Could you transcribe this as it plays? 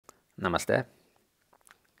Namaste.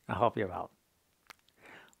 I hope you're well.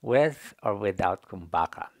 With or without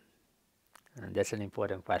Kumbhaka? And that's an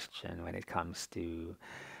important question when it comes to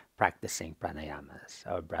practicing pranayamas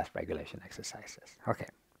or breath regulation exercises. Okay.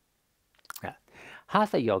 Yeah.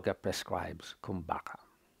 Hatha Yoga prescribes Kumbhaka.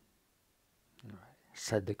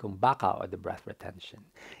 So the Kumbhaka or the breath retention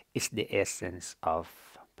is the essence of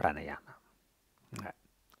pranayama. Right.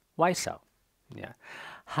 Why so? Yeah.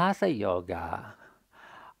 Hatha Yoga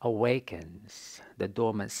awakens the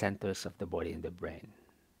dormant centers of the body and the brain.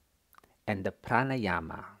 And the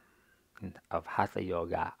pranayama of Hatha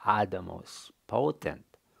Yoga are the most potent,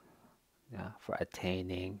 for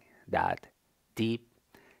attaining that deep,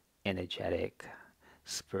 energetic,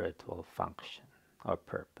 spiritual function or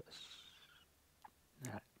purpose.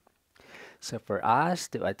 Yeah. So for us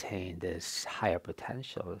to attain these higher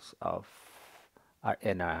potentials of our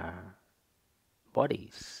inner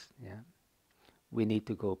bodies, we need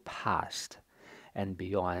to go past and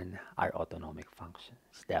beyond our autonomic functions.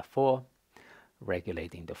 Therefore,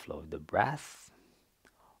 regulating the flow of the breath,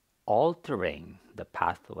 altering the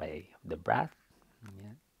pathway of the breath,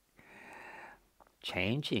 yeah,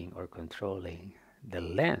 changing or controlling the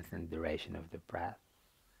length and duration of the breath,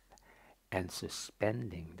 and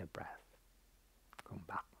suspending the breath. Come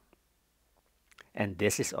back. And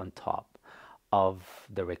this is on top of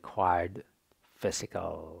the required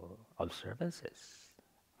physical observances.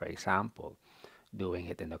 For example, doing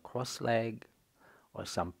it in a cross leg or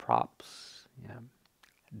some props. Yeah.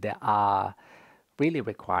 There are really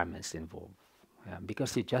requirements involved.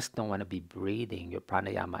 Because you just don't want to be breathing your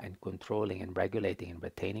pranayama and controlling and regulating and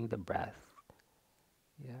retaining the breath.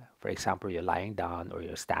 Yeah. For example, you're lying down or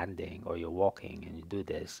you're standing or you're walking and you do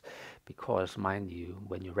this because, mind you,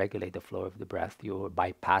 when you regulate the flow of the breath, you're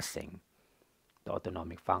bypassing the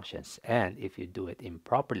autonomic functions. And if you do it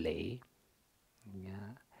improperly,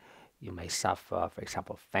 yeah, you may suffer, for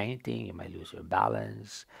example, fainting, you might lose your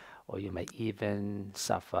balance, or you may even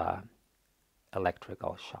suffer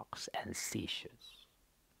electrical shocks and seizures.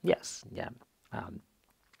 Yes, yeah. Um,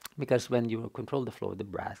 because when you control the flow of the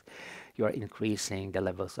breath, you are increasing the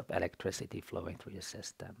levels of electricity flowing through your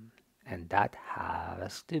system. And that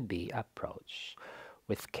has to be approached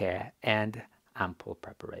with care and ample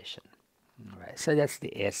preparation. All right. So that's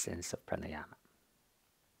the essence of pranayama.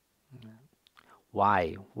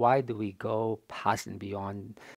 Why? Why do we go past and beyond